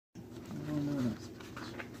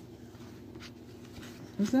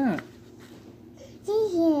What's that?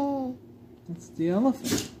 That's the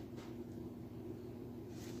elephant.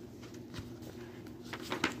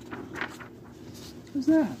 Who's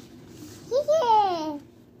that?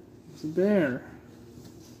 It's a bear.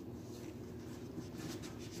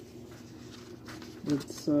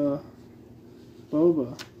 It's Boba.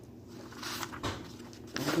 Boba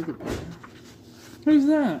the bear. Who's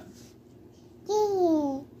that?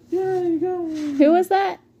 There you go. Who was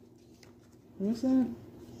that? Who was that?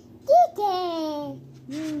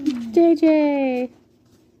 JJ. I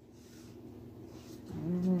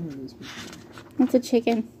don't know who this before. That's a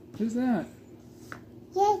chicken. Who's that?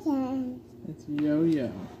 It's Yo-Yo.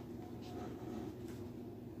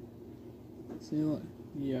 See, look.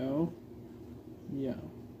 Yo. Yo.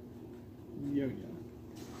 Yo-Yo.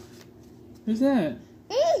 Who's that?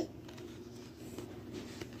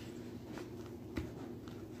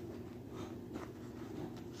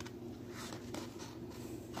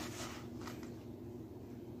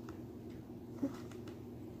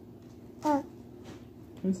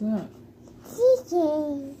 Who's that?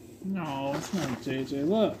 No, it's not JJ.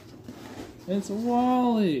 Look. It's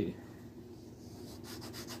Wally.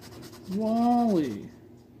 Wally.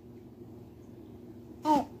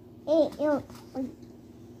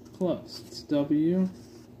 Close. It's W-A-L-L-Y.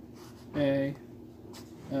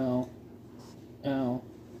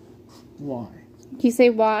 Can you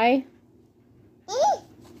say why?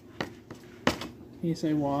 Can you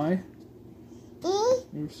say why?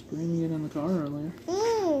 You were screaming it in the car earlier.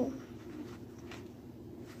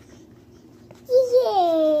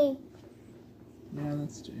 Yeah,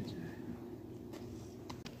 that's JJ.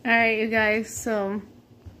 Alright, you guys, so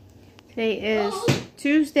today is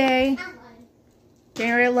Tuesday,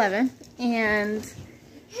 January 11th, and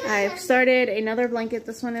I've started another blanket.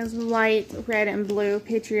 This one is white, red, and blue,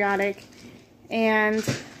 patriotic, and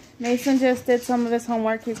Mason just did some of his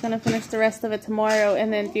homework. He's going to finish the rest of it tomorrow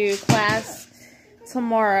and then do class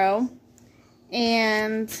tomorrow.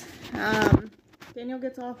 And Daniel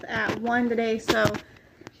gets off at 1 today, so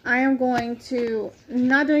I am going to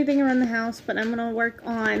not do anything around the house, but I'm going to work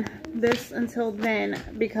on this until then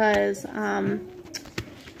because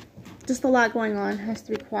just a lot going on. Has to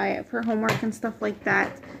be quiet for homework and stuff like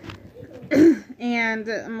that. And I'm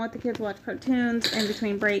going to let the kids watch cartoons in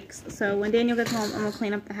between breaks. So when Daniel gets home, I'm going to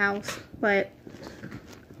clean up the house. But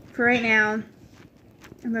for right now,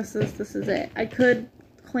 this is it. I could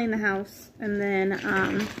clean the house and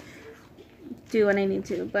then do what I need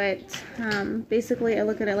to, but basically I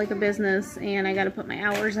look at it like a business, and I got to put my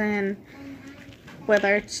hours in,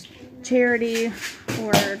 whether it's charity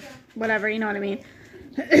or whatever, you know what I mean.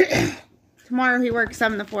 Tomorrow he works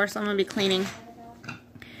 7 to 4, so I'm gonna be cleaning,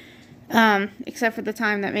 except for the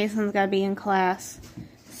time that Mason's got to be in class.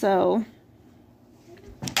 So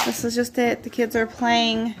this is just it. The kids are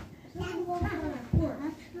playing.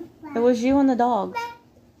 It was you and the dog.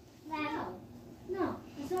 No,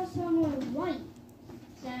 I saw someone white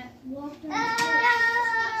that walked on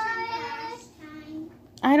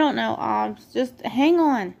I don't know, Obs. Just hang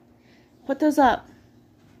on. Put those up.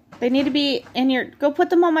 They need to be in your... Go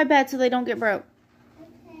put them on my bed so they don't get broke.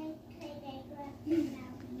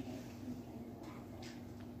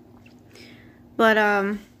 But,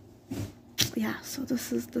 yeah, so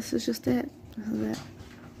this is just it. This is it.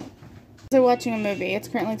 They're watching a movie. It's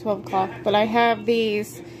currently 12 o'clock, but I have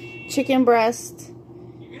these chicken breasts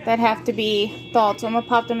that have to be thawed. So I'm going to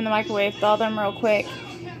pop them in the microwave, thaw them real quick,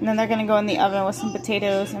 and then they're going to go in the oven with some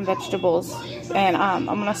potatoes and vegetables. And I'm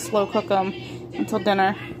going to slow cook them until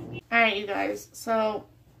dinner. Alright, you guys. So,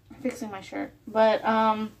 I'm fixing my shirt. But,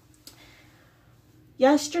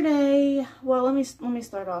 yesterday, well, let me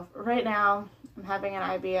start off. Right now, I'm having an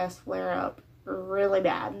IBS flare-up really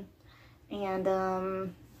bad. And,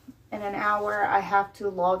 in an hour, I have to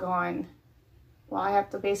log on. Well, I have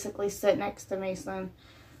to basically sit next to Mason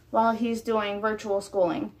while he's doing virtual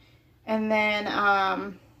schooling. And then,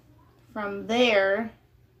 from there,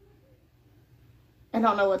 I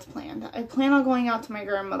don't know what's planned. I plan on going out to my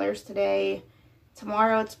grandmother's today.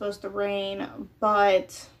 Tomorrow it's supposed to rain,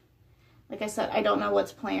 but like I said, I don't know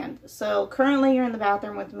what's planned. So currently you're in the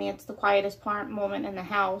bathroom with me. It's the quietest moment in the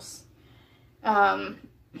house.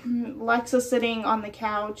 Lexa's sitting on the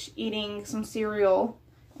couch eating some cereal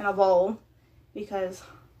in a bowl because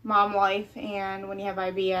mom life, and when you have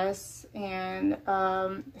IBS and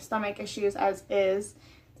stomach issues as is,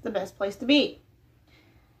 it's the best place to be.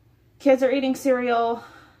 Kids are eating cereal,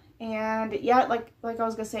 and yeah, like I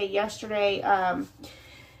was gonna say yesterday,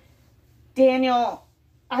 Daniel,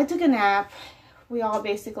 I took a nap. We all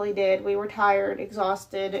basically did. We were tired,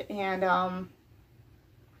 exhausted, and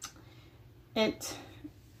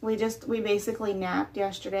we basically napped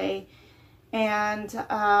yesterday, and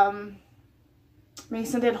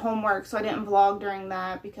Mason did homework, so I didn't vlog during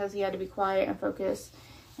that because he had to be quiet and focus,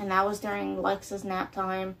 and that was during Lex's nap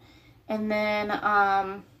time. And then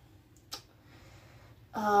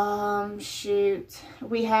shoot,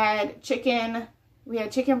 we had chicken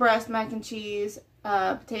breast, mac and cheese,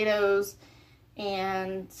 potatoes,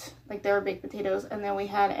 and like they were baked potatoes, and then we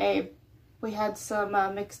had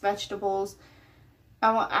some mixed vegetables,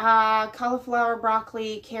 cauliflower,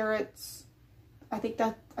 broccoli, carrots. I think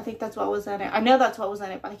that's what was in it. I know that's what was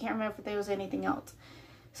in it, but I can't remember if there was anything else.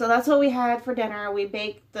 So that's what we had for dinner. We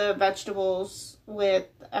baked the vegetables with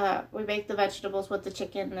the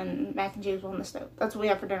chicken, and mac and cheese on the stove. That's what we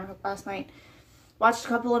had for dinner last night. Watched a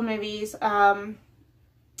couple of movies.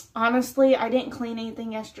 Honestly, I didn't clean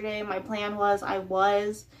anything yesterday. My plan was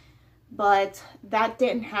but that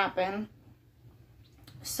didn't happen.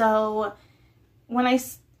 So when I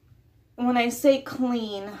say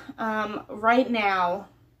clean, right now,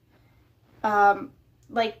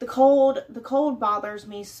 like the cold bothers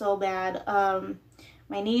me so bad.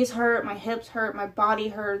 My knees hurt, my hips hurt, my body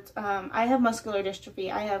hurts. I have muscular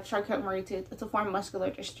dystrophy. I have Charcot-Marie tooth. It's a form of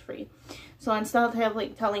muscular dystrophy. So instead of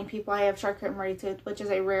like telling people I have Charcot-Marie tooth, which is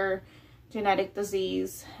a rare genetic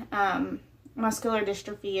disease, muscular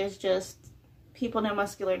dystrophy is just, people know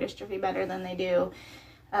muscular dystrophy better than they do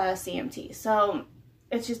CMT. So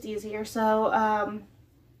it's just easier. So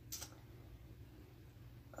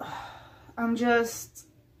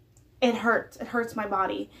it hurts. It hurts my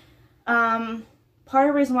body. Part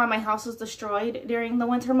of the reason why my house was destroyed during the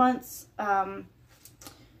winter months,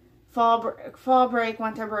 fall break,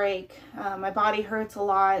 winter break, my body hurts a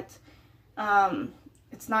lot.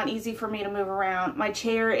 It's not easy for me to move around. My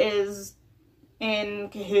chair is in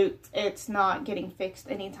cahoots. It's not getting fixed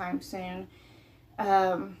anytime soon.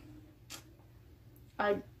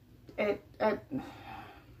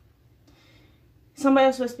 Somebody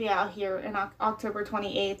was supposed to be out here in October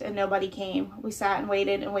 28th, and nobody came. We sat and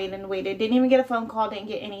waited and waited and waited. Didn't even get a phone call, didn't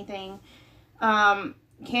get anything. Can't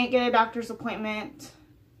get a doctor's appointment.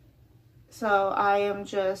 So I am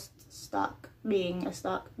just stuck being a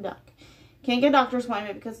stuck duck. Can't get a doctor's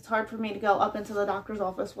appointment because it's hard for me to go up into the doctor's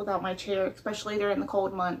office without my chair, especially during the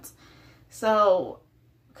cold months. So,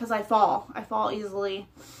 because I fall easily.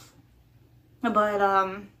 But,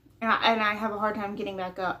 and I have a hard time getting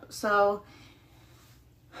back up. So,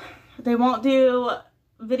 they won't do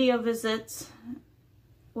video visits,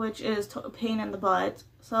 which is a pain in the butt.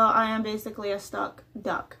 So I am basically a stuck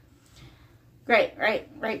duck. Great.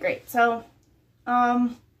 So,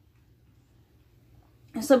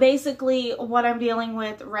 so basically what I'm dealing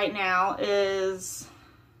with right now is,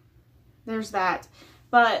 there's that.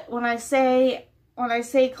 But when I say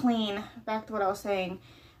clean, back to what I was saying,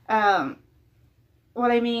 what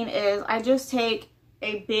I mean is I just take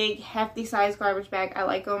a big hefty size garbage bag. I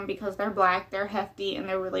like them because they're black, they're hefty, and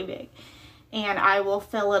they're really big. And I will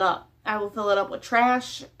fill it up. I will fill it up with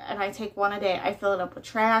trash, and I take one a day. I fill it up with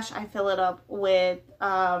trash. I fill it up with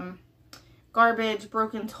garbage,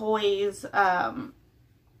 broken toys,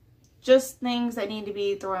 just things that need to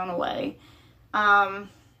be thrown away.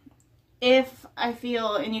 If I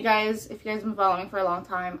feel, and if you guys have been following for a long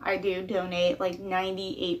time, I do donate like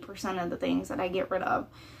 98% of the things that I get rid of.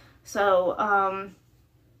 So,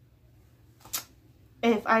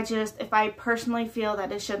 if I personally feel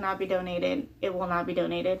that it should not be donated, it will not be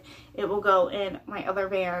donated. It will go in my other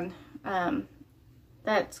van,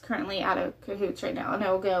 that's currently out of cahoots right now, and it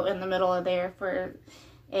will go in the middle of there for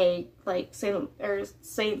a, like, St.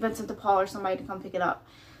 Vincent de Paul or somebody to come pick it up.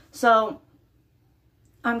 So,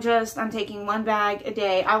 I'm taking one bag a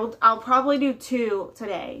day. I'll probably do 2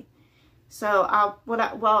 today. So,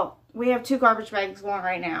 we have 2 garbage bags going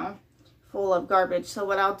right now, full of garbage. So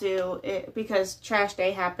what I'll do, because trash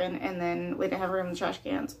day happened and then we didn't have room in the trash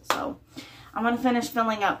cans, so I'm going to finish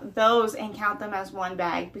filling up those and count them as one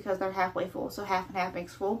bag because they're halfway full, so half and half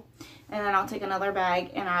makes full. And then I'll take another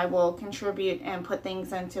bag and I will contribute and put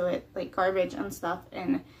things into it, like garbage and stuff,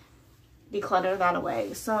 and declutter that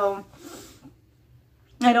away. So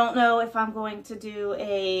I don't know if I'm going to do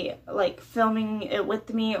filming it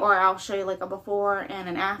with me, or I'll show you like a before and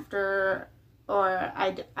an after, or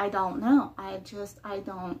I don't know. I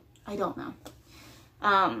don't know.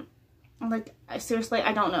 Seriously,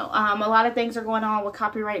 I don't know. A lot of things are going on with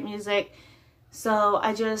copyright music, so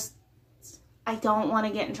I don't want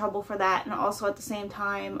to get in trouble for that. And also at the same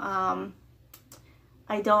time,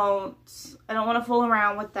 I don't want to fool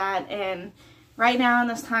around with that. And right now in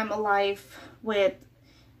this time of life with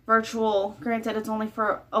virtual, granted it's only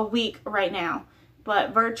for a week right now,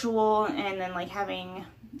 but virtual, and then like having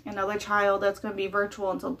another child that's going to be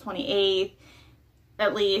virtual until the 28th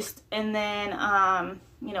at least, and then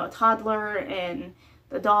you know, a toddler, and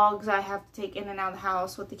the dogs I have to take in and out of the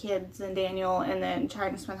house with the kids and Daniel, and then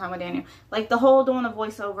trying to spend time with Daniel. Like the whole doing a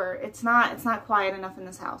voiceover, it's not quiet enough in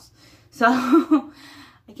this house, so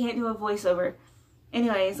I can't do a voiceover.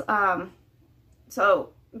 Anyways, so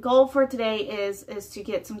goal for today is to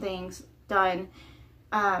get some things done,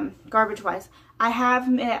 garbage wise. I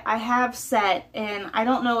have set, and I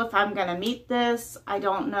don't know if I'm gonna meet this. I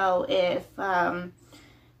don't know if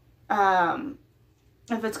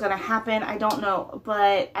it's gonna happen. I don't know,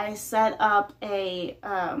 but I set up a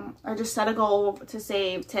I just set a goal to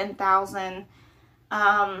save 10,000.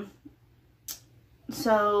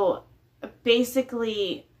 So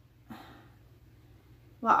basically,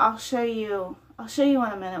 well, I'll show you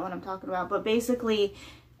in a minute what I'm talking about, but basically,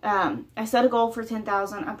 I set a goal for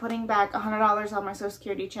 10,000. I'm putting back $100 on my Social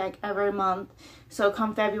Security check every month. So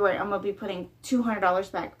come February, I'm going to be putting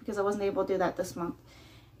 $200 back because I wasn't able to do that this month.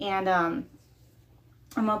 And I'm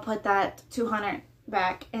going to put that $200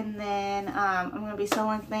 back, and then I'm going to be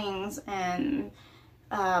selling things, and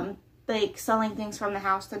like selling things from the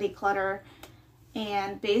house to declutter,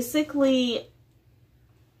 and basically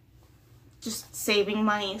just saving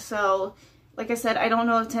money. So like I said, I don't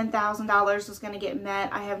know if $10,000 is going to get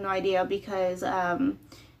met. I have no idea, because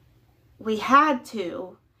we had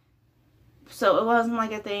to. So it wasn't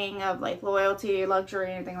like a thing of like loyalty,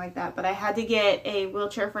 luxury, anything like that. But I had to get a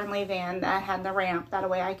wheelchair-friendly van that had the ramp. That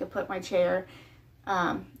way I could put my chair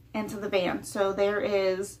into the van. So there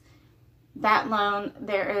is that loan.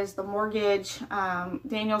 There is the mortgage,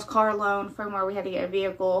 Daniel's car loan from where we had to get a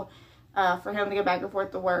vehicle for him to get back and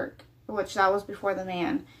forth to work, which that was before the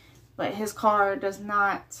van. But his car does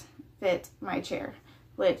not fit my chair,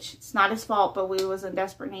 which it's not his fault, but we was in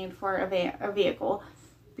desperate need for a vehicle,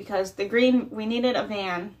 because we needed a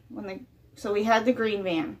van so we had the green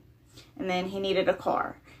van, and then he needed a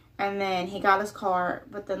car, and then he got his car,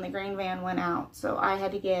 but then the green van went out, so I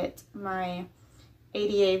had to get my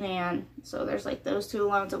ADA van. So there's like those two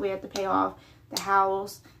loans that we had to pay off, the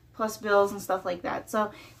house plus bills and stuff like that.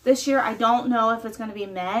 So this year I don't know if it's going to be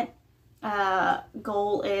met.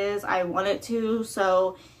 Goal is I want it to.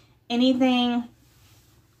 So anything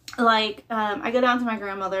like I go down to my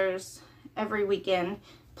grandmother's every weekend,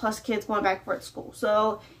 plus kids going back for school.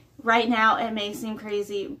 So right now it may seem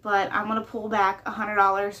crazy, but I'm gonna pull back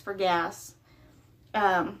 $100 for gas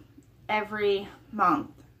every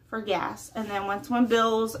month for gas, and then when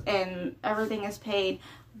bills and everything is paid,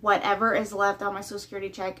 whatever is left on my Social Security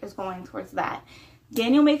check is going towards that.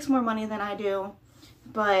 Daniel makes more money than I do,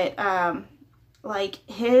 but like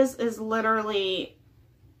his is literally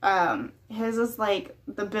his is like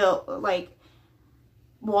the bill, like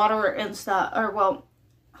water and stuff, or well,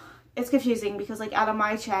 it's confusing because like out of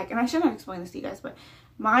my check, and I shouldn't explain this to you guys, but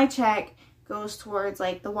my check goes towards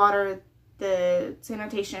like the water, the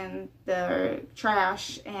sanitation, the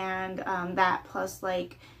trash, and that plus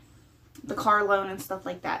like the car loan and stuff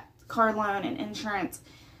like that, car loan and insurance.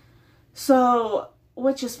 So,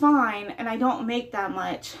 which is fine, and I don't make that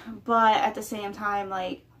much, but at the same time,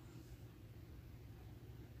 like,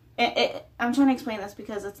 I'm trying to explain this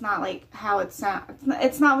because it's not like how it sounds.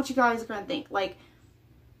 It's not what you guys are going to think. Like,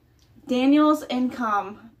 Daniel's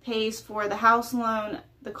income pays for the house loan,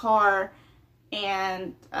 the car,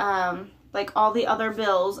 and like all the other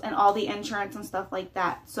bills and all the insurance and stuff like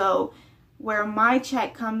that. So where my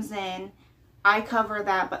check comes in, I cover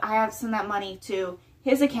that, but I have to send that money to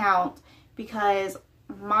his account, because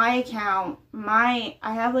my account, I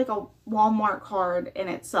have like a Walmart card and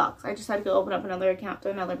it sucks. I just had to go open up another account to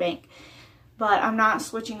another bank, but I'm not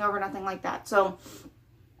switching over, nothing like that. So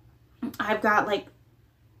I've got like,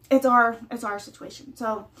 it's our situation.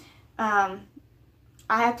 So I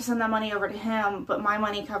have to send that money over to him, but my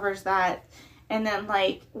money covers that. And then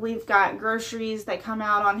like we've got groceries that come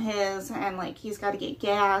out on his, and like he's got to get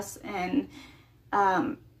gas, and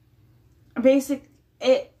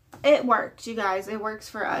it works, you guys. It works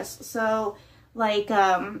for us. So like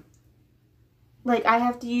I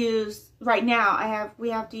have to use, right now we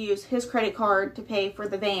have to use his credit card to pay for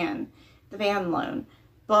the van loan,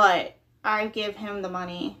 but I give him the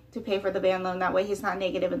money to pay for the van loan. That way he's not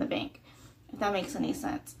negative in the bank, if that makes any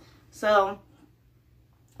sense. So,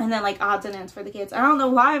 and then like odds and ends for the kids. I don't know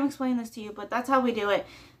why I'm explaining this to you, but that's how we do it.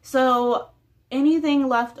 So anything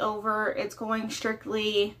left over, it's going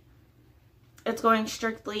strictly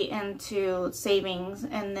into savings.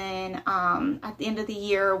 And then at the end of the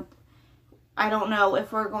year, I don't know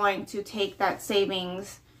if we're going to take that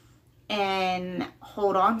savings and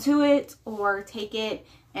hold on to it, or take it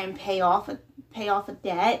and pay off a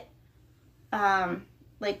debt.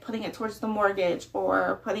 like putting it towards the mortgage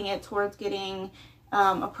or putting it towards getting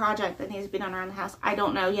a project that needs to be done around the house. I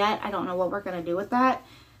don't know yet. I don't know what we're going to do with that.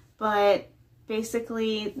 But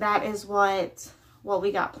basically that is what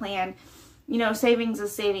we got planned. You know, savings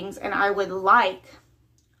is savings, and I would like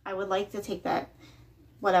to take that,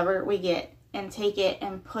 whatever we get, and take it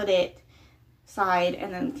and put it aside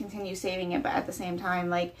and then continue saving it. But at the same time,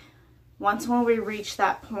 like, once when we reach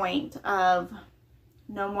that point of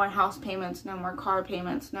no more house payments, no more car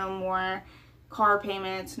payments, no more car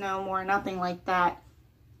payments, no more nothing like that,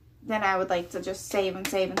 then I would like to just save and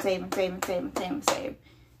save and save and save and save and save and save.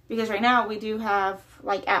 Because right now we do have,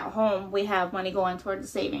 like at home, we have money going towards the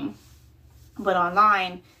saving. But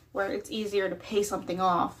online, where it's easier to pay something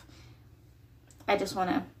off, I just want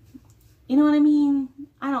to, you know what I mean?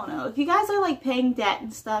 I don't know. If you guys are like paying debt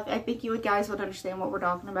and stuff, I think you guys would understand what we're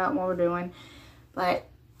talking about and what we're doing. But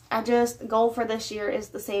goal for this year is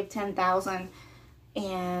to save $10,000,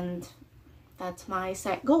 and that's my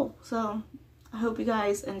set goal. So I hope you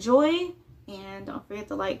guys enjoy, and don't forget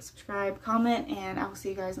to like, subscribe, comment, and I will see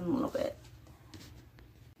you guys in a little bit.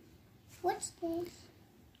 What's this?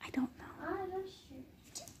 I don't know.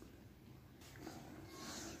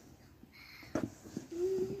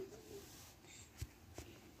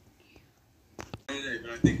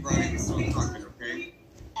 But I think Ronnie was still talking, okay?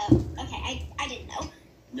 Oh, okay. I didn't know.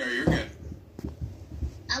 No, you're good.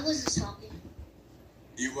 I wasn't talking.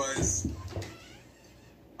 You was...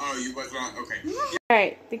 Oh, you was not... Okay.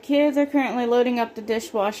 Alright, the kids are currently loading up the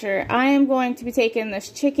dishwasher. I am going to be taking this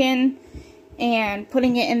chicken and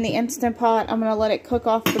putting it in the Instant Pot. I'm going to let it cook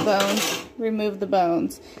off the bones, remove the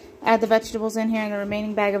bones. Add the vegetables in here and the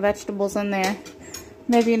remaining bag of vegetables in there.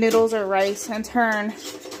 Maybe noodles or rice, and turn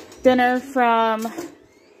dinner from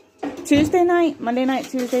Monday night,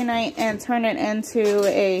 Tuesday night, and turn it into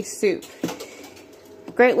a soup.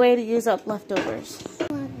 Great way to use up leftovers.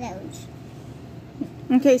 One of those.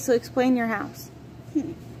 Okay, so explain your house.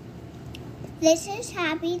 This is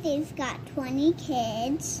Happy. They've got 20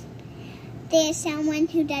 kids. There's someone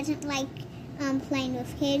who doesn't like playing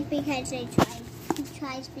with kids because he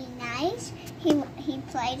tries to be nice. He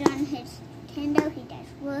plays on his Nintendo. He does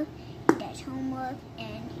work. He does homework,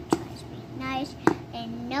 and he tries to be nice.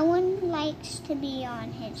 And no one likes to be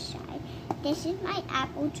on his side. This is my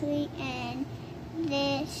apple tree, and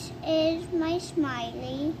this is my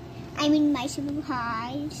smiley. I mean my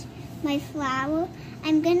surprise. My flower.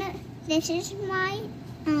 This is my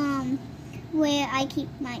where I keep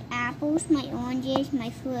my apples, my oranges, my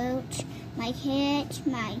fruits, my carrots,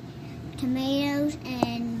 my tomatoes,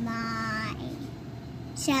 and my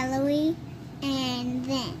celery. And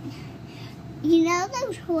then, you know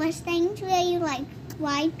those horse things where you like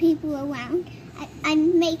ride people around?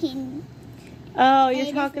 I'm making... Oh,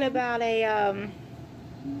 you're talking about a,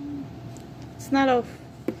 it's not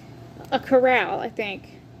a corral, I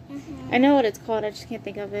think. I know what it's called, I just can't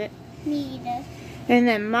think of it. Me either. And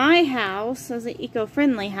then my house is an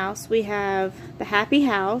eco-friendly house. We have the Happy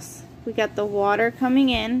House. We got the water coming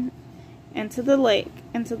in into the lake,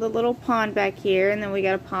 into the little pond back here. And then we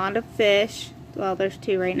got a pond of fish. Well, there's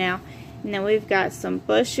two right now. And then we've got some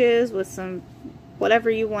bushes with some whatever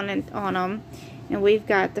you want on them. And we've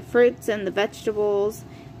got the fruits and the vegetables,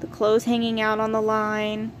 the clothes hanging out on the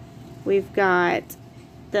line. We've got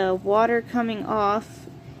the water coming off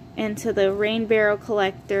into the rain barrel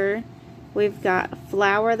collector. We've got a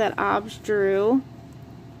flower that Obs drew,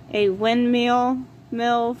 a windmill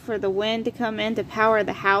for the wind to come in to power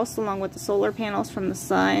the house along with the solar panels from the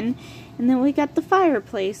sun. And then we got the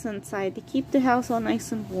fireplace inside to keep the house all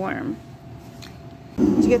nice and warm.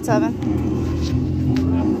 Did you get 7?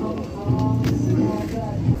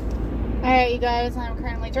 Alright, you guys, I'm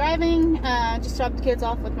currently driving. Just dropped the kids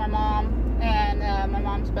off with my mom and my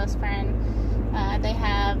mom's best friend. They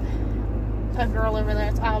have a girl over there.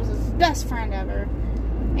 It's Ob's best friend ever.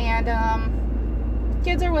 And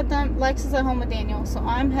kids are with them. Lex is at home with Daniel, so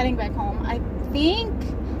I'm heading back home. I think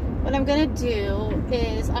what I'm gonna do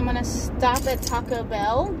is I'm gonna stop at Taco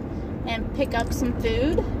Bell and pick up some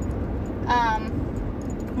food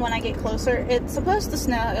when I get closer. It's supposed to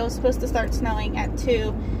snow. It was supposed to start snowing at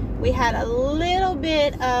 2. We had a little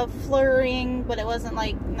bit of flurrying, but it wasn't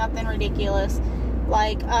like nothing ridiculous.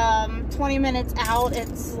 Like 20 minutes out,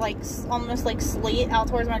 it's like almost like sleet out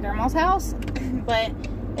towards my grandma's house. But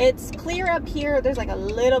it's clear up here. There's like a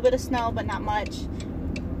little bit of snow, but not much.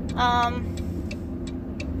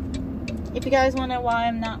 If you guys wonder why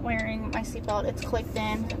I'm not wearing my seatbelt, it's clicked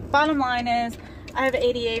in. Bottom line is, I have an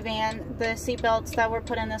ADA van. The seatbelts that were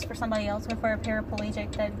put in this for somebody else were for a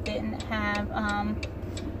paraplegic that didn't have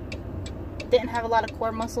a lot of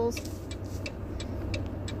core muscles.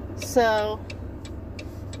 So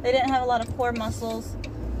They didn't have a lot of core muscles.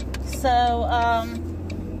 So,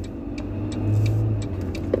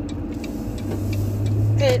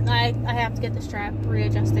 I have to get the strap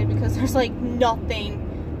readjusted because there's like nothing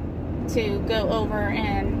to go over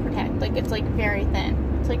and protect. Like, it's like very thin.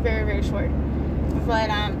 It's like very, very short. But,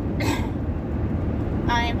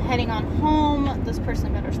 I'm heading on home. This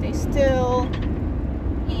person better stay still.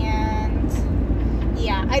 And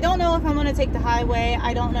yeah, I don't know if I'm going to take the highway.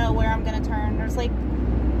 I don't know where I'm going to turn. There's like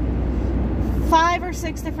 5 or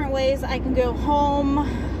 6 different ways I can go home.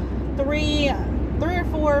 3 or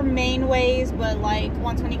 4 main ways, but like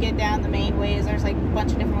once when you get down the main ways, there's like a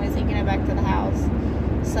bunch of different ways that you can get back to the house.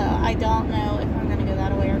 So I don't know if I'm going to go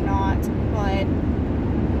that way or not. But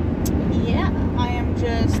yeah, I am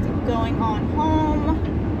just going on home.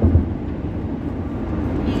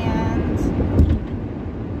 And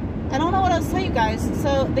I don't know what else to tell you guys.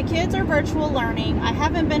 So the kids are virtual learning. I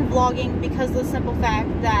haven't been vlogging because of the simple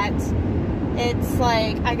fact that it's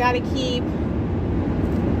like I gotta keep,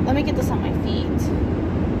 let me get this on my feet.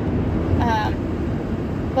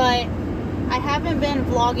 But I haven't been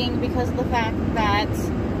vlogging because of the fact that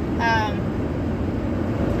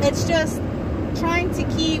it's just trying to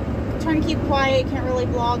keep quiet. Can't really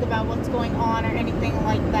vlog about what's going on or anything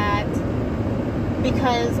like that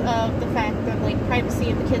because of the fact of like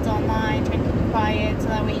privacy of the kids online. Trying to keep it quiet so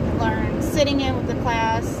that way you can learn sitting in with the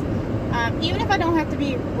class, even if I don't have to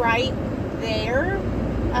be right there,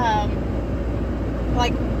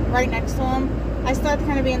 like right next to them. I still have to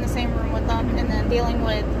kind of be in the same room with them, and then dealing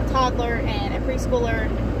with a toddler and a preschooler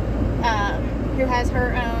who has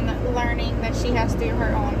her own learning that she has to do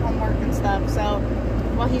her own homework and stuff. So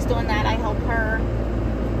while he's doing that, I help her.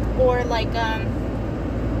 Or like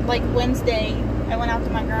Wednesday, I went out to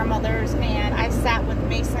my grandmother's and I sat with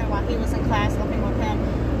Mason while he was in class helping with him.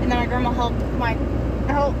 And then my grandma helped my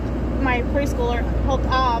preschooler, helped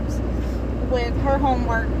Obs with her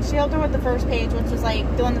homework. She helped her with the first page, which was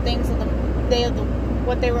like doing the things of the day of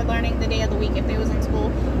what they were learning the day of the week if they was in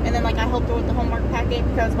school. And then like I helped her with the homework packet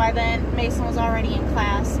because by then Mason was already in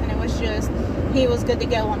class and it was just, he was good to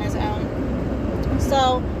go on his own.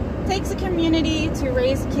 So it takes a community to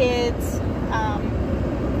raise kids.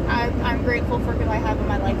 I'm grateful for who I have in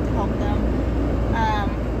my life to help them.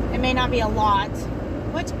 It may not be a lot,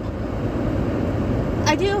 which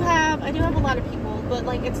I do have a lot of people, but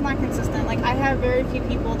like it's not consistent. Like I have very few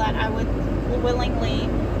people that I would willingly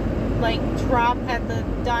like drop at the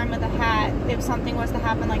dime of the hat if something was to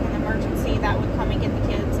happen, like an emergency, that would come and get the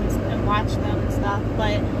kids and watch them and stuff.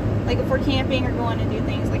 But like if we're camping or going to do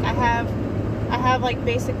things, like I have like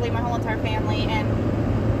basically my whole entire family and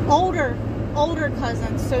older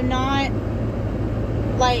cousins. So not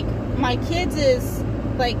like my kids is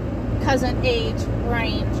like cousin age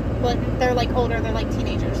range, but they're like older, they're like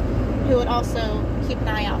teenagers who would also keep an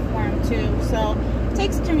eye out for them too. So it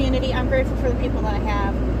takes a community. I'm grateful for the people that I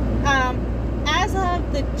have. As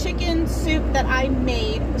of the chicken soup that I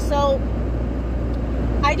made, so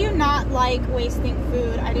I do not like wasting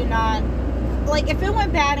food. I do not, like, if it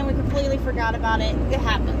went bad and we completely forgot about it, it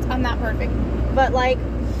happens. I'm not perfect. But, like,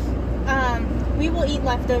 we will eat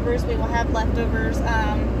leftovers. We will have leftovers.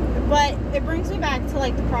 But it brings me back to,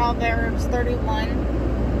 like, the Proverbs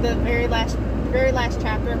 31, the very last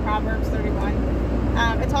chapter of Proverbs 31.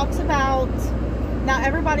 It talks about, now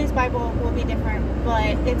everybody's Bible will be different,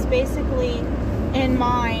 but it's basically, in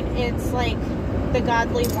mine, it's like the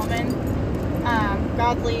godly woman,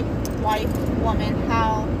 godly wife, woman,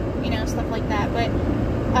 how, you know, stuff like that. But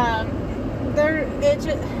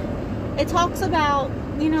it talks about,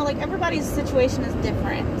 you know, like everybody's situation is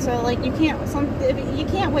different. So like you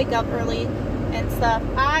can't wake up early and stuff.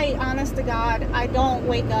 I, honest to God, I don't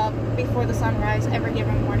wake up before the sunrise every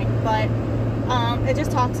given morning. But it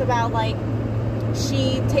just talks about like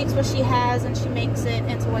she takes what she has and she makes it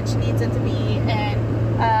into what she needs it to be, and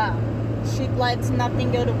she lets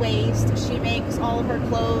nothing go to waste. She makes all of her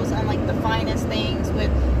clothes and like the finest things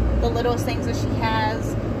with the littlest things that she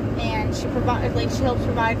has, and she provides, like, she helps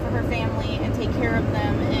provide for her family and take care of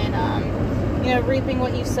them, and you know, reaping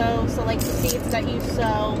what you sow. So like the seeds that you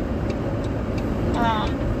sow,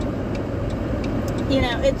 you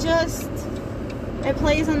know, it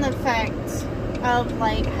plays in the effect of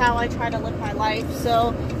like how I try to live my life.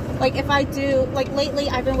 So like if I do, like lately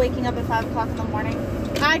I've been waking up at 5 o'clock in the morning.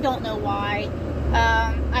 I don't know why.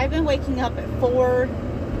 I've been waking up at 4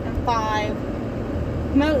 and 5,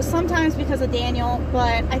 sometimes because of Daniel,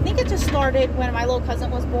 but I think it just started when my little cousin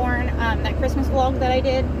was born, that Christmas vlog that I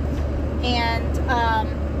did, and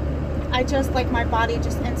I just, like, my body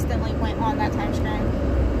just instantly went on that time screen.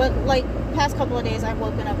 But like past couple of days I've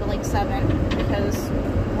woken up at like 7 because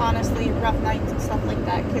honestly, rough nights and stuff like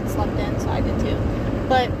that, kids slept in, so I did too.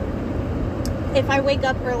 But if I wake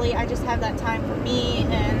up early, I just have that time for me,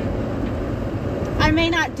 and I may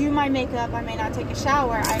not do my makeup, I may not take a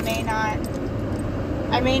shower, I may not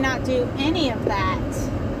do any of that,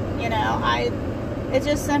 you know. It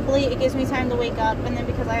just simply, it gives me time to wake up, and then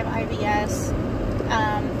because I have IBS,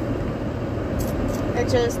 it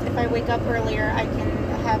just, if I wake up earlier, I can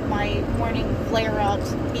have my morning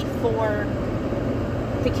flare-ups before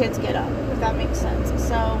the kids get up, if that makes sense.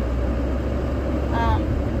 So,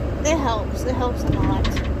 it helps a lot.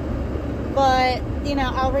 But, you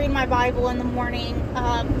know, I'll read my Bible in the morning.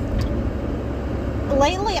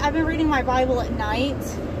 Lately, I've been reading my Bible at night,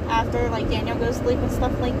 after, like, Daniel goes to sleep and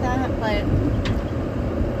stuff like that, but,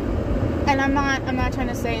 and I'm not trying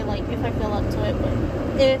to say, like, if I feel up to it, but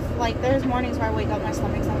if, like, there's mornings where I wake up, my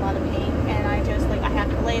stomach's in a lot of pain, and I just, like, I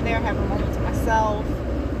have to lay there, have a moment to myself.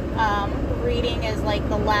 Reading is, like,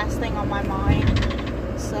 the last thing on my mind,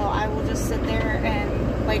 so I will just sit there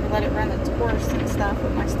and, like, let it run its course and stuff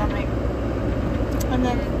with my stomach. And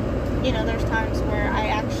then, you know, there's times where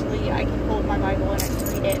I can hold my Bible and I can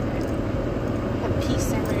read it and have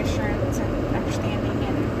peace and reassurance and understanding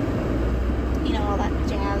and, you know, all that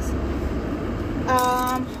jazz.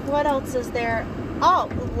 What else is there? Oh,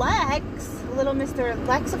 Lex, little Mr.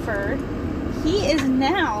 Lexiford, he's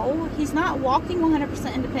not walking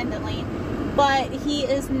 100% independently, but he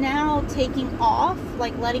is now taking off,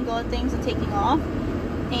 like letting go of things and taking off.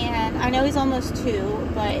 And I know he's almost 2,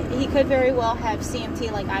 but he could very well have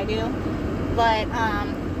CMT like I do. But,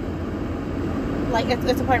 like,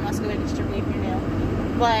 it's a part of muscular dystrophy if you're new.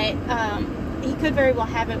 But, he could very well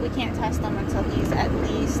have it. We can't test him until he's at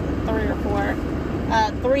least 3 or 4.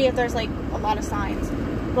 3 if there's, like, a lot of signs.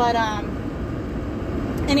 But,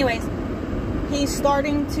 anyways, he's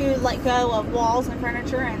starting to let go of walls and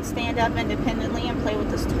furniture and stand up independently and play with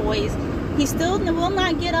his toys. He still will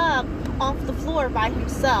not get up off the floor by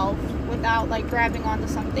himself without, like, grabbing onto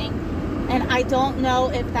something. And I don't know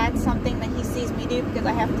if that's something that he sees me do because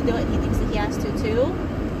I have to do it and he thinks that he has to too,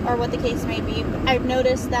 or what the case may be. But I've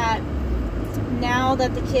noticed that now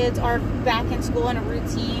that the kids are back in school in a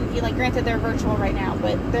routine, like, granted they're virtual right now,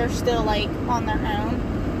 but they're still, like, on their own.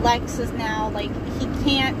 Lex is now, like, he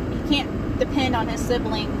can't depend on his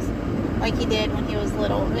siblings like he did when he was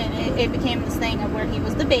little, and it became this thing of where he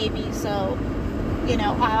was the baby, so, you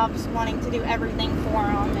know, I was wanting to do everything for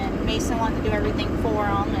him, and Mason wanted to do everything for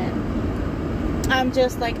him, and I'm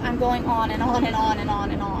just, like, I'm going on and on and on and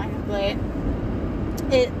on and on, but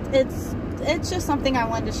it's just something I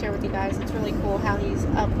wanted to share with you guys. It's really cool how he's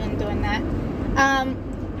up and doing that.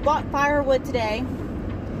 Bought firewood today,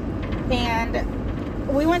 and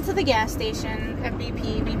we went to the gas station at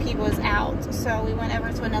BP. BP was out, so we went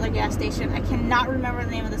over to another gas station. I cannot remember the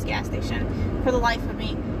name of this gas station for the life of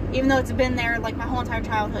me, even though it's been there, like, my whole entire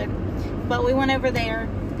childhood. But we went over there,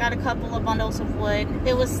 got a couple of bundles of wood.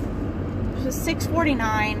 It was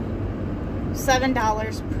 $6.49,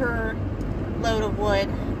 $7 per load of wood.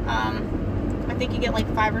 I think you get like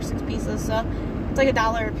 5 or 6 pieces, so it's like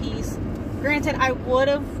 $1 a piece. Granted, I would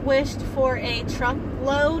have wished for a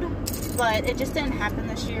truckload, but it just didn't happen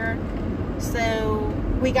this year. So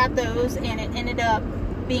we got those, and it ended up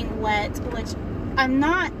being wet, which I'm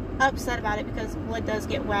not upset about it because wood does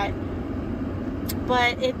get wet.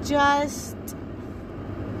 But it just,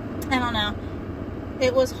 I don't know.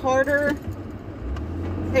 It was harder.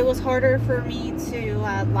 It was harder for me to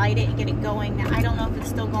light it and get it going. Now, I don't know if it's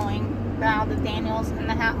still going now that Daniel's in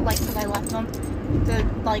the house, like, because I left them to,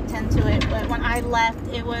 like, tend to it. But when I left,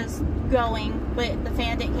 it was going, but the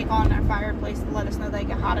fan didn't kick on in our fireplace to let us know that it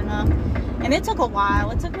got hot enough. And it took a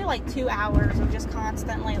while. It took me like 2 hours of just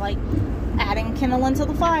constantly, like, adding kindling to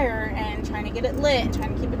the fire and trying to get it lit and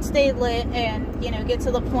trying to keep it stay lit and, you know, get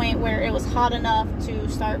to the point where it was hot enough to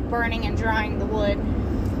start burning and drying the wood.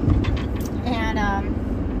 And,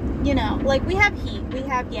 you know, like, we have heat. We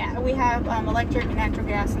have electric and natural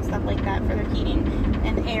gas and stuff like that for their heating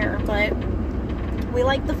and air, but we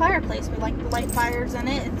like the fireplace. We like the light fires in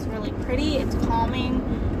it. It's really pretty. It's calming.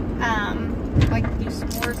 Like to do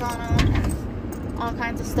s'mores on them and all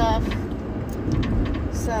kinds of stuff.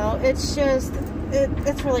 So it's just,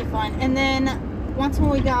 it's really fun. And then once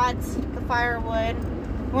when we got the firewood,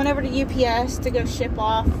 we went over to UPS to go ship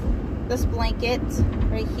off this blanket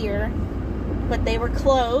right here. But they were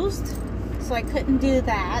closed, so I couldn't do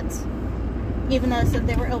that. Even though it said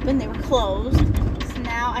they were open, they were closed. So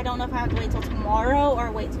now I don't know if I have to wait till tomorrow or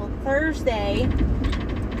wait till Thursday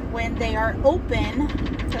when they are open.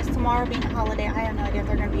 Because tomorrow being a holiday, I have no idea if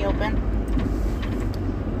they're going to be open.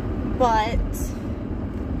 But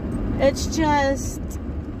It's just,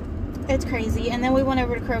 it's crazy. And then we went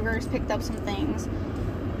over to Kroger's, picked up some things.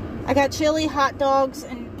 I got chili, hot dogs,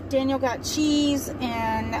 and Daniel got cheese,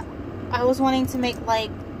 and I was wanting to make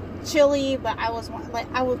like chili, but I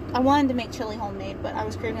wanted to make chili homemade, but I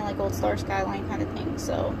was craving like Gold Star Skyline kind of thing.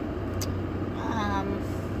 So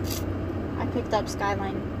I picked up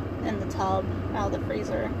Skyline in the tub out of the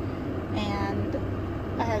freezer, and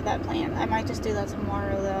I have that planned. I might just do that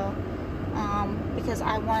tomorrow though, because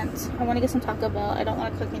I want to get some Taco Bell. I don't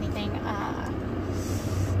want to cook anything.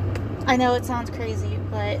 I know it sounds crazy,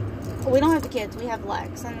 but we don't have the kids. We have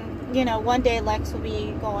Lex, and you know, one day Lex will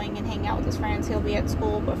be going and hanging out with his friends. He'll be at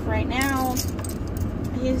school, but for right now,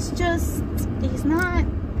 he's not.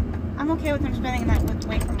 I'm okay with him spending the night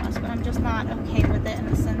away from us, but I'm just not okay with it in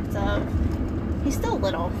the sense of he's still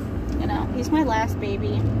little. You know, he's my last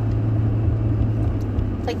baby.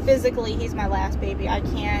 Like physically, he's my last baby. I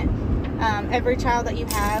can't. Every child that you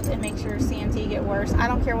have, it makes your CMT get worse. I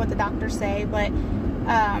don't care what the doctors say, but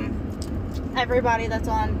everybody that's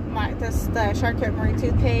on the Shark Carrot Marie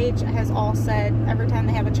Tooth page has all said every time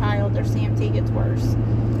they have a child, their CMT gets worse.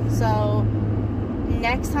 So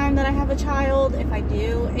next time that I have a child, if I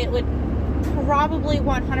do, it would probably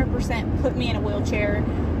 100% put me in a wheelchair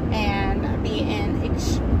and be in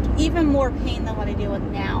even more pain than what I deal with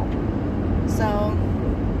now. So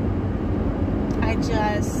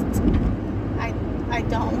I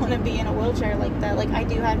don't want to be in a wheelchair like that. Like, I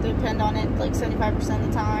do have to depend on it like 75% of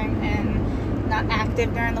the time, and not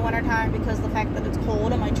active during the winter time because of the fact that it's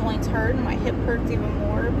cold and my joints hurt and my hip hurts even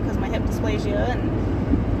more because of my hip dysplasia, and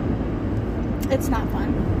it's not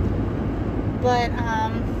fun. But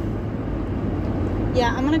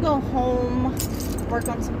yeah, I'm gonna go home, work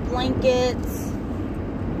on some blankets,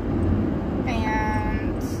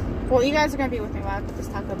 and well, you guys are gonna be with me while I put this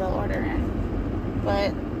Taco Bell order in.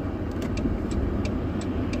 But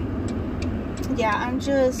yeah, I'm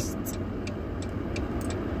just,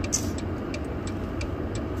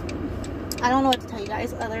 I don't know what to tell you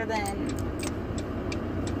guys other than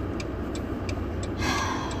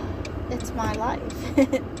it's my life.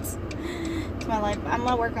 It's my life. I'm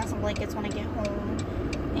gonna work on some blankets when I get home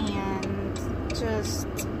and just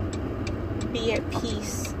be at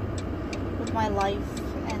peace with my life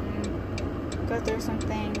and go through some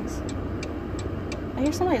things. I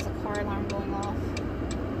hear somebody has a car alarm going off.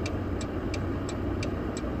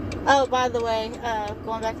 Oh, by the way,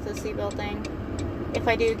 going back to the seatbelt thing, if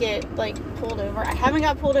I do get, like, pulled over, I haven't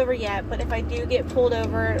got pulled over yet, but if I do get pulled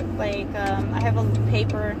over, like, I have a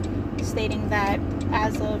paper stating that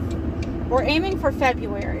as of, we're aiming for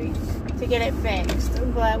February to get it fixed,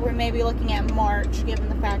 but we're maybe looking at March, given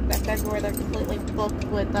the fact that February they're completely booked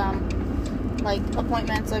with, like,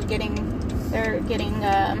 appointments of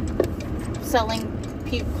selling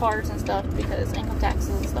cards and stuff because income taxes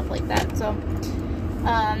and stuff like that. So,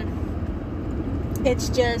 it's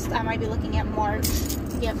just, I might be looking at March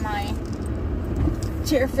to get my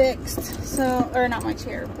chair fixed. So, or not my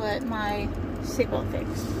chair, but my seatbelt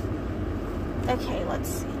fixed. Okay, let's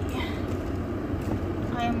see.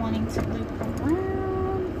 I am wanting to loop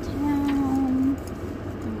around town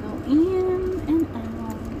and go in and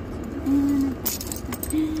out, in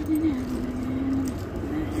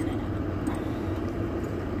and out.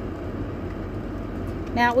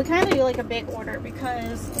 Now, we kind of do like a big order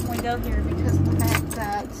because we go here because of the fact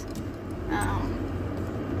that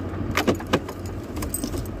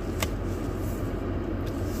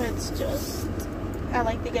it's just, I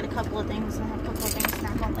like to get a couple of things and have a couple of things to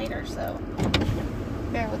snack on later, so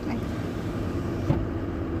bear with me.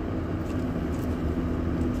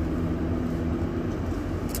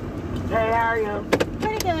 Hey, how are you?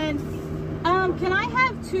 Pretty good. Can I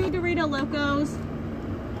have 2 Dorito Locos?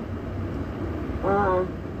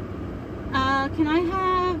 Can I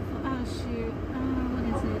have, oh shoot, what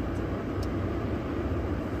is it?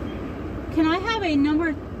 Can I have a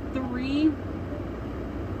number 3?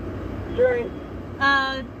 Sure.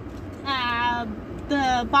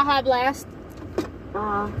 The Baja Blast.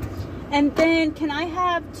 And then can I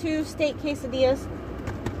have 2 steak quesadillas?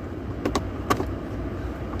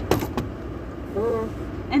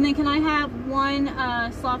 And then can I have 1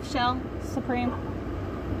 soft shell Supreme?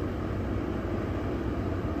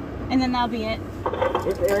 And then that'll be it.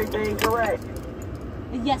 Is everything correct?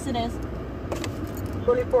 Yes, it is.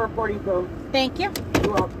 24.42. Thank you.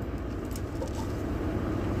 You're welcome.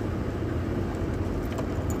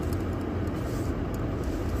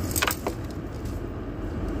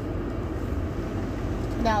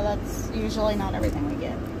 Now, that's usually not everything we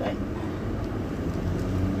get, but...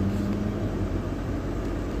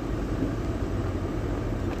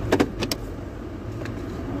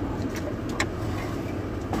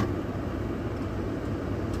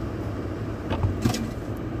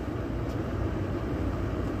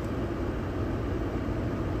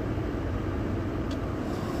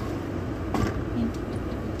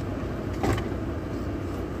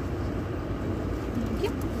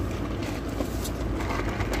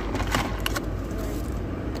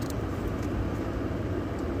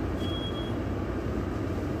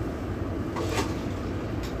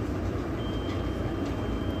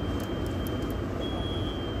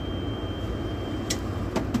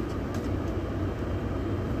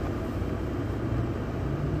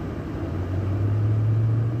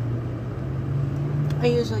 I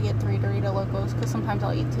usually get 3 Dorito Locos because sometimes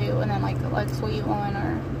I'll eat 2, and then like Lex will eat 1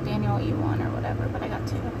 or Daniel will eat 1 or whatever, but I got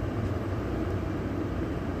 2.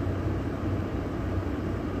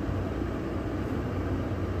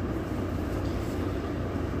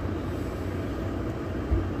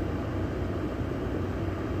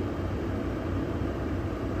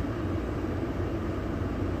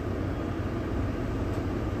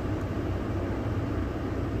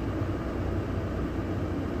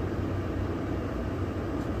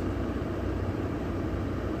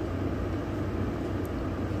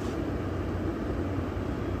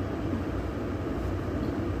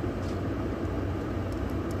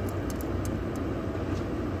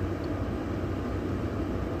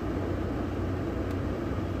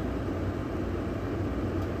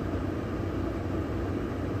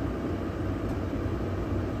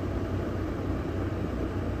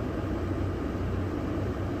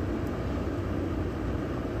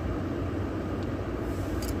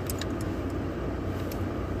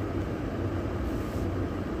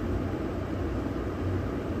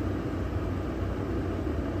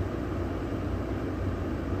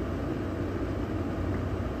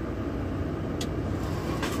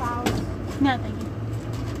 No, thank you.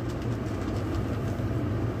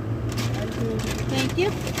 Thank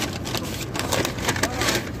you.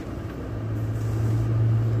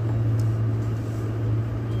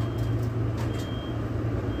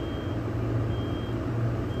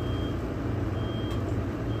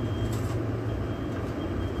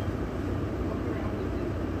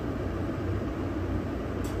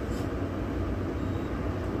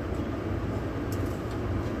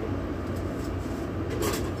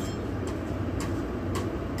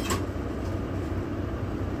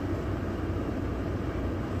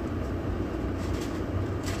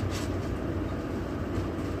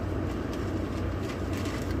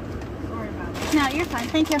 No, you're fine.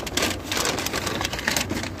 Thank you.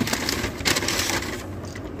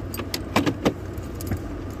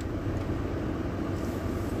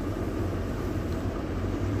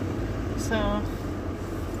 So,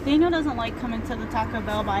 Daniel doesn't like coming to the Taco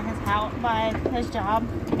Bell by his house, by his job,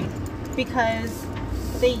 because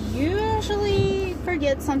they usually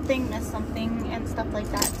forget something, miss something, and stuff like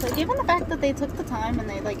that. So, given the fact that they took the time and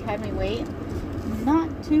they like had me wait, I'm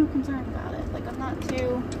not too concerned about it. Like, I'm not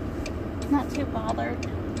too bothered.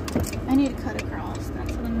 I need to cut across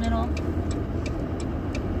into the middle.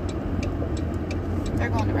 They're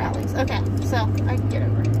going to Rallies. Okay, so I can get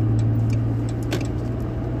over.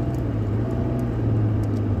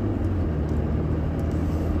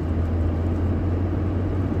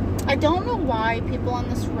 I don't know why people on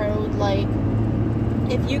this road, like,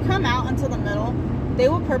 if you come out into the middle, they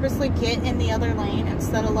will purposely get in the other lane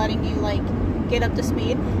instead of letting you, like, get up to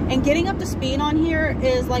speed. And getting up to speed on here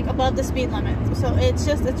is like above the speed limit, so it's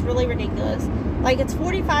really ridiculous. Like, it's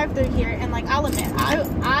 45 through here, and like, I'll admit,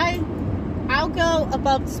 I'll go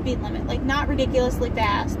above the speed limit, like not ridiculously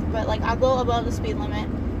fast, but like I'll go above the speed limit,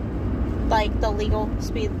 like the legal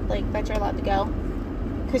speed, like that you're allowed to go,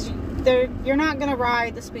 because you're not gonna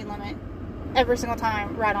ride the speed limit every single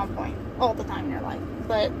time right on point all the time in your life.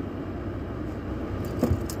 But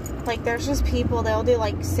like, there's just people, they'll do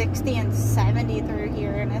like 60 and 70 through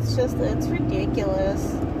here, and it's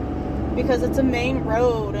ridiculous, because it's a main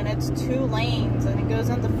road and it's 2 lanes and it goes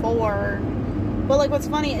into 4. But like, what's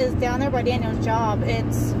funny is down there by Daniel's job,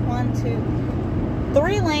 it's 1, 2,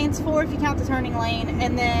 3 lanes, 4 if you count the turning lane,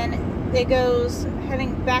 and then it goes,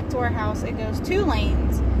 heading back to our house, it goes 2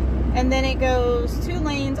 lanes, and then it goes 2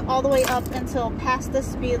 lanes all the way up until past the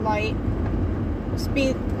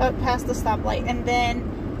past the stoplight, and then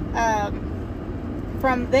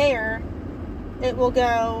from there it will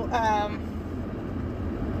go,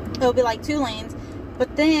 it'll be like 2 lanes,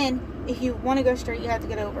 but then if you want to go straight, you have to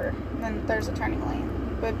get over, and then there's a turning lane.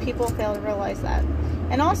 But people fail to realize that.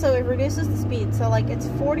 And also, it reduces the speed, so like, it's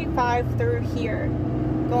 45 through here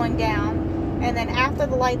going down, and then after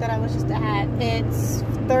the light that I was just at, it's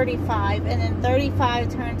 35, and then 35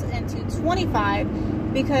 turns into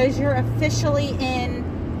 25, because you're officially in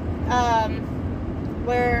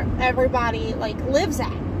where everybody like lives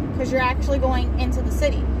at, because you're actually going into the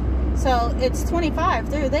city. So it's 25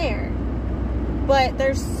 through there, but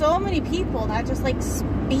there's so many people that just like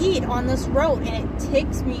speed on this road, and it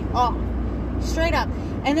ticks me off straight up.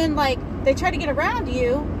 And then like, they try to get around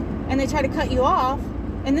you and they try to cut you off,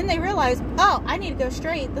 and then they realize, oh, I need to go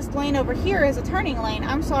straight, this lane over here is a turning lane,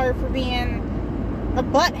 I'm sorry for being a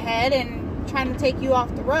butthead and trying to take you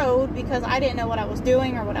off the road because I didn't know what I was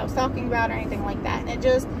doing or what I was talking about or anything like that. And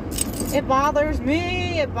it bothers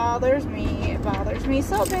me, it bothers me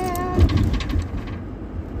so bad.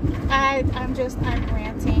 I'm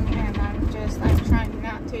ranting, and I'm trying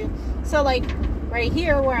not to. So like right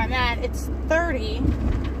here where I'm at, it's 30,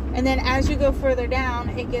 and then as you go further down,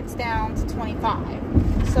 it gets down to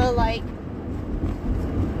 25. So like,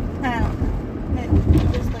 I don't know,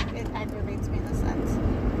 it just like, it aggravates me in a sense.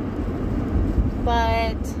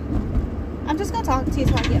 But I'm just gonna talk to you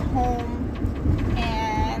till I get home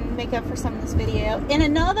and make up for some of this video. In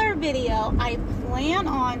another video, I plan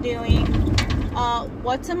on doing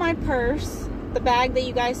what's in my purse, the bag that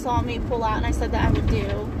you guys saw me pull out and I said that I would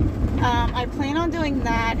do. I plan on doing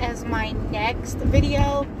that as my next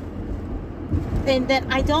video, and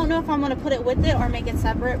then I don't know if I'm going to put it with it or make it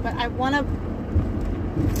separate, but I want to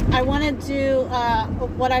do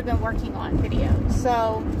what I've been working on video.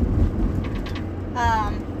 So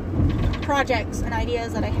projects and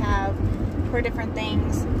ideas that I have for different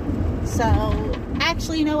things. So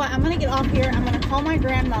actually, you know what, I'm going to get off here. I'm going to call my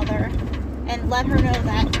grandmother and let her know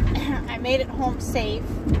that I made it home safe.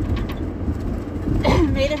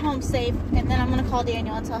 Made it home safe, and then I'm gonna call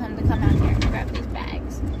Daniel and tell him to come out here and grab these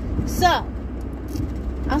bags. So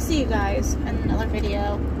I'll see you guys in another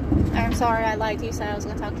video. I'm sorry I lied to you, said I was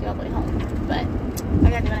gonna talk to you all the way home, but I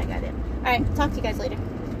gotta do what I gotta do. Alright, talk to you guys later.